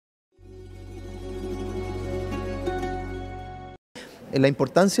La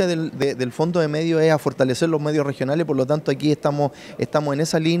importancia del Fondo de Medios es a fortalecer los medios regionales, por lo tanto aquí estamos en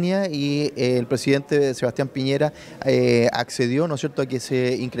esa línea y el presidente Sebastián Piñera accedió, ¿no es cierto?, a que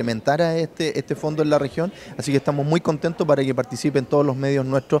se incrementara este fondo en la región, así que estamos muy contentos para que participen todos los medios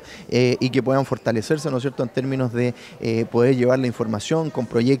nuestros y que puedan fortalecerse, ¿no es cierto?, en términos de poder llevar la información con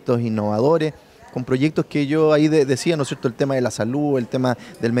proyectos innovadores, con proyectos que yo ahí decía, ¿no es cierto?, el tema de la salud, el tema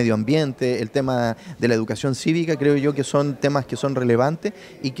del medio ambiente, el tema de la educación cívica, creo yo que son temas que son relevantes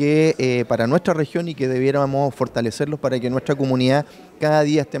y que para nuestra región y que debiéramos fortalecerlos para que nuestra comunidad cada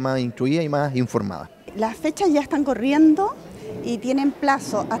día esté más instruida y más informada. Las fechas ya están corriendo y tienen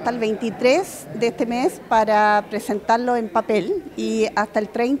plazo hasta el 23 de este mes para presentarlo en papel y hasta el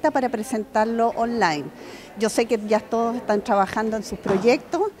 30 para presentarlo online. Yo sé que ya todos están trabajando en sus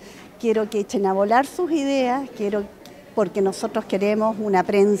proyectos. Quiero que echen a volar sus ideas, porque nosotros queremos una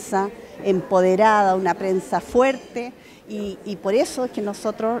prensa empoderada, una prensa fuerte y por eso es que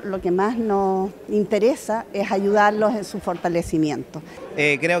nosotros lo que más nos interesa es ayudarlos en su fortalecimiento.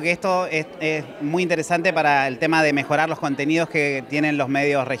 Creo que esto es muy interesante para el tema de mejorar los contenidos que tienen los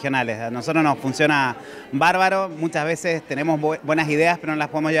medios regionales. A nosotros nos funciona bárbaro, muchas veces tenemos buenas ideas pero no las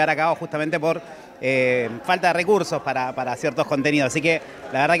podemos llevar a cabo justamente por falta de recursos para ciertos contenidos, así que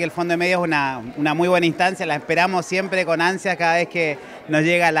la verdad que el Fondo de Medios es una muy buena instancia, la esperamos siempre con ansias cada vez que nos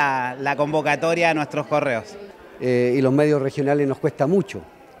llega la convocatoria a nuestros correos. Y los medios regionales nos cuesta mucho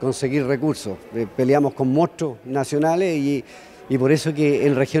conseguir recursos, peleamos con monstruos nacionales y por eso que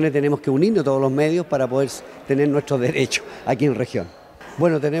en regiones tenemos que unirnos todos los medios para poder tener nuestros derechos aquí en región.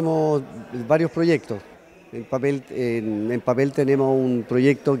 Bueno, tenemos varios proyectos. En papel tenemos un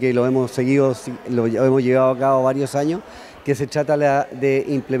proyecto que lo hemos seguido, lo hemos llevado a cabo varios años, que se trata de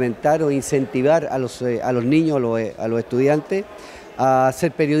implementar o incentivar a los niños, a los estudiantes, a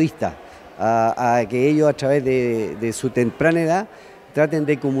ser periodistas, a que ellos a través de su temprana edad traten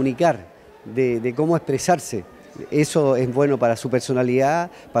de comunicar, de cómo expresarse. Eso es bueno para su personalidad,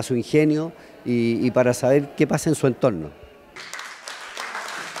 para su ingenio y para saber qué pasa en su entorno.